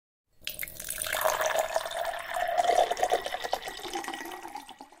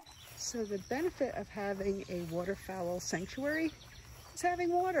So the benefit of having a waterfowl sanctuary is having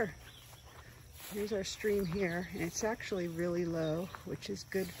water. Here's our stream here, and it's actually really low, which is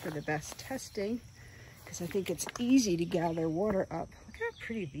good for the best testing because I think it's easy to gather water up. Look how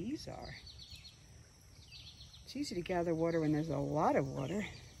pretty these are. It's easy to gather water when there's a lot of water,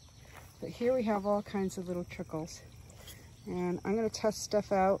 but here we have all kinds of little trickles. And I'm going to test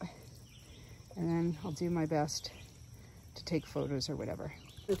stuff out, and then I'll do my best to take photos or whatever.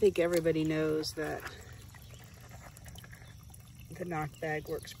 I think everybody knows that the CNOC bag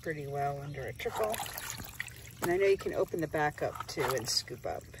works pretty well under a trickle. And I know you can open the back up too and scoop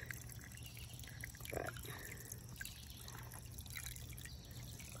up. But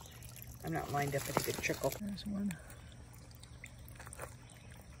I'm not lined up at a good trickle. There's one.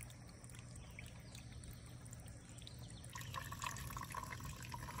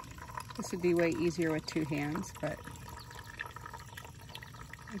 This would be way easier with two hands, but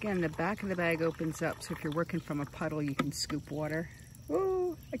again, the back of the bag opens up, so if you're working from a puddle, you can scoop water.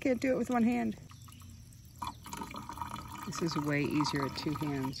 Oh, I can't do it with one hand. This is way easier with two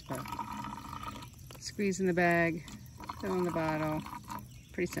hands, but squeeze in the bag, fill in the bottle.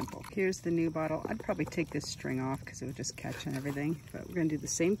 Pretty simple. Here's the new bottle. I'd probably take this string off because it would just catch on everything, but we're going to do the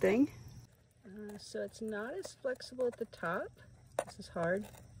same thing. So it's not as flexible at the top. This is hard.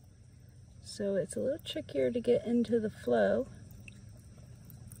 So it's a little trickier to get into the flow.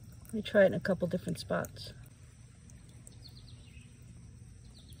 Let me try it in a couple different spots.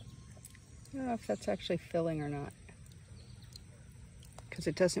 I don't know if that's actually filling or not, because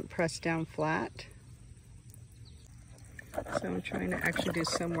it doesn't press down flat. So I'm trying to actually do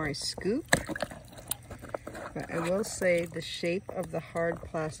some where I scoop. But I will say the shape of the hard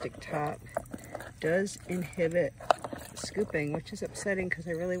plastic top does inhibit scooping, which is upsetting because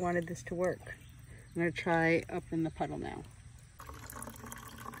I really wanted this to work. I'm going to try up in the puddle now.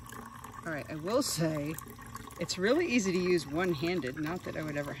 All right, I will say it's really easy to use one-handed. Not that I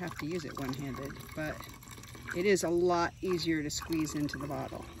would ever have to use it one-handed, but it is a lot easier to squeeze into the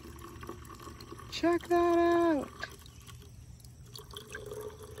bottle. Check that out.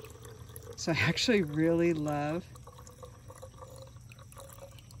 So I actually really love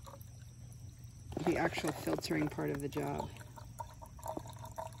the actual filtering part of the job.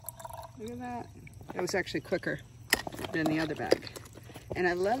 Look at that. That was actually quicker than the other bag. And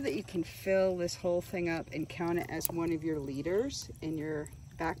I love that you can fill this whole thing up and count it as one of your liters in your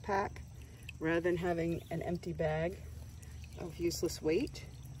backpack, rather than having an empty bag of useless weight.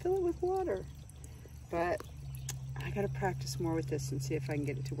 Fill it with water. But I gotta practice more with this and see if I can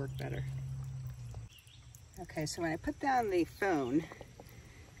get it to work better. Okay, so when I put down the phone,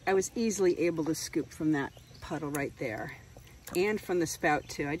 I was easily able to scoop from that puddle right there, and from the spout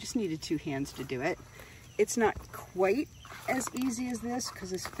too. I just needed two hands to do it. It's not quite as easy as this because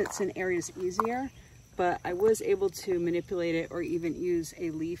this fits in areas easier, but I was able to manipulate it or even use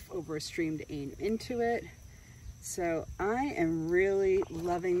a leaf over a stream to aim into it. So I am really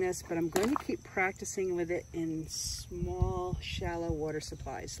loving this, but I'm going to keep practicing with it in small, shallow water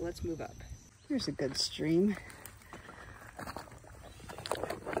supplies. So let's move up. Here's a good stream.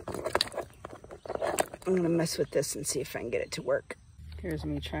 I'm gonna mess with this and see if I can get it to work. Here's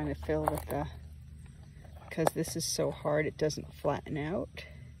me trying to fill with the, because this is so hard, it doesn't flatten out.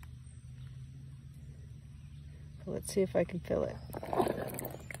 But let's see if I can fill it.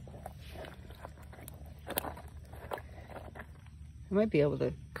 I might be able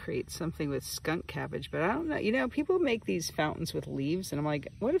to create something with skunk cabbage, but I don't know. You know, people make these fountains with leaves, and I'm like,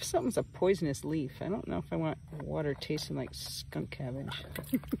 what if something's a poisonous leaf? I don't know if I want water tasting like skunk cabbage.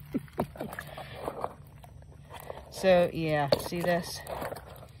 So yeah, see this?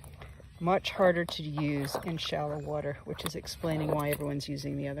 Much harder to use in shallow water, which is explaining why everyone's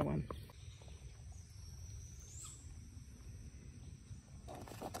using the other one.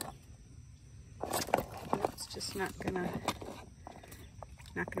 It's just not gonna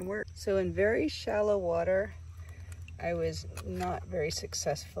work. So in very shallow water, I was not very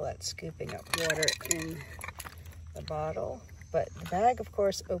successful at scooping up water in the bottle, but the bag of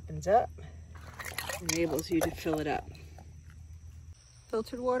course opens up, enables you to fill it up.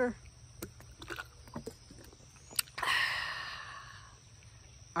 Filtered water.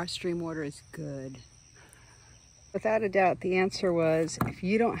 Our stream water is good. Without a doubt, the answer was, if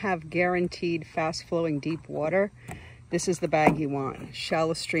you don't have guaranteed fast-flowing deep water, this is the bag you want.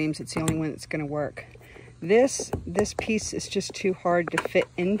 Shallow streams, it's the only one that's gonna work. This piece is just too hard to fit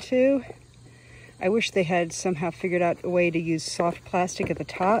into. I wish they had somehow figured out a way to use soft plastic at the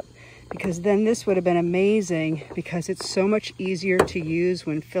top, because then this would have been amazing, because it's so much easier to use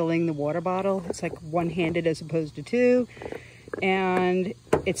when filling the water bottle. It's like one-handed as opposed to two. And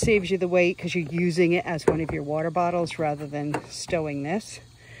It saves you the weight because you're using it as one of your water bottles rather than stowing this.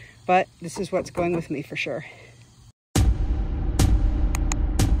 But this is what's going with me for sure.